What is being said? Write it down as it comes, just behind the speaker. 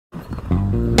I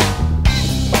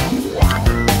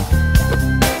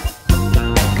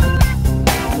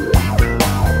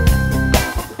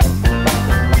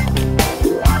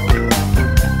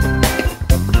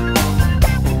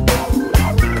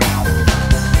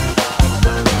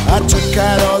took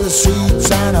out all the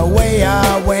seats and away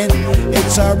I went.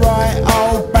 It's a right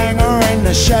old banger and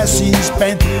the chassis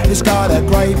bent. It's got a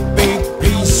great big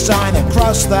peace sign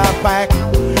across the back,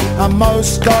 and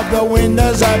most of the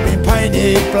windows have been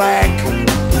painted black.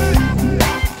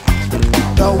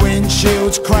 The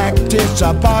windshield's cracked, it's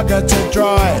a bugger to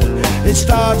drive. It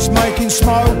starts making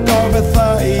smoke over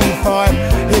 35.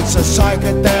 It's a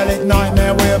psychedelic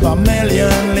nightmare with a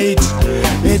million leaks.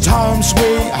 It's home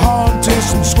sweet home to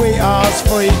some sweet-ass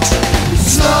freaks.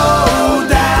 Slow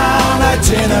down,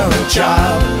 itinerant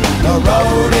child, the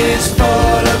road is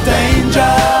full of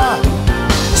danger.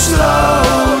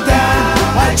 Slow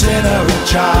down, itinerant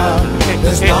child,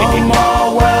 there's no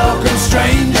more welcome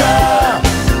stranger.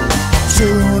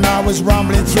 Soon I was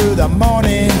rumbling through the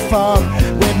morning fog,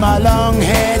 with my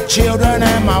long-haired children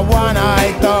and my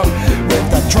one-eyed dog, with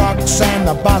the trucks and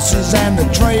the buses and the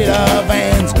trailer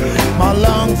vans, my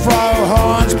long fro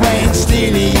horns playing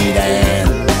Steely Dan.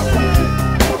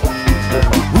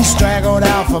 We straggled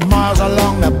out for miles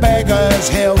along the Beggar's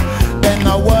Hill. Then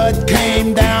the word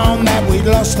came down that we'd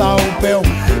lost old Bill.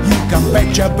 You can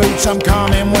bet your boots I'm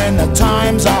coming when the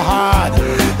times are hard.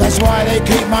 That's why they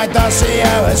keep my dossier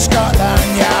at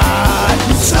Scotland Yard.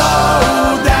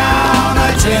 Slow down,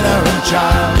 itinerant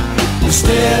child, you're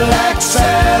still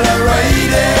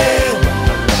accelerated.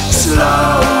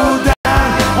 Slow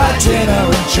down,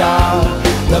 itinerant child,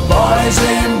 the boys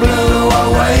in blue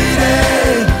are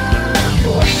waiting.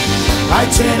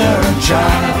 Itinerant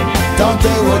child, don't do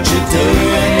what you're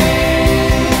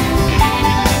doing.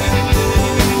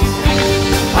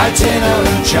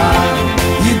 Itinerant child,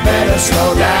 you better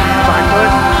slow down.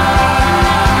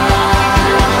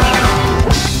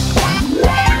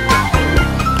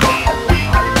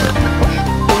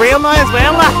 Real noise,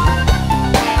 well,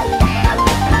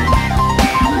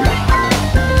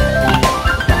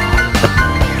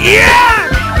 yeah!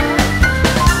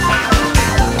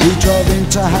 We drove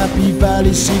into Happy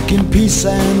Valley seeking peace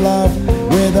and love,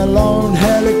 with a lone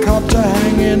helicopter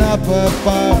hanging up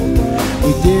above.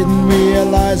 We didn't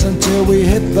realize until we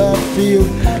hit the field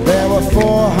there were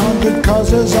 400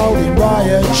 cousins holding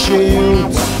riot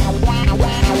shields.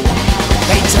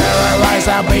 They terrorized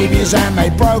our babies and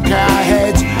they broke our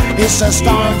heads. It's a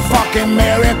stone fucking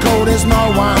miracle there's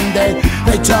no one dead.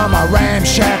 They turned my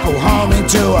ramshackle home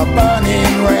into a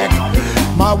burning wreck.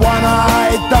 My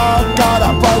one-eyed dog got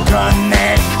a broken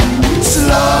neck.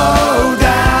 Slow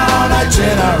down,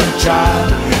 itinerant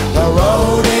child, the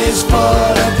road is full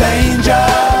of danger.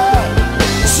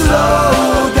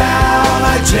 Slow down,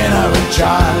 itinerant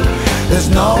child, there's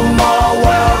no more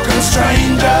welcome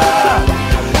stranger.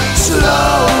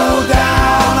 Slow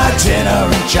down,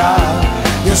 itinerant child,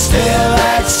 you're still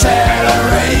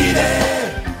accelerating.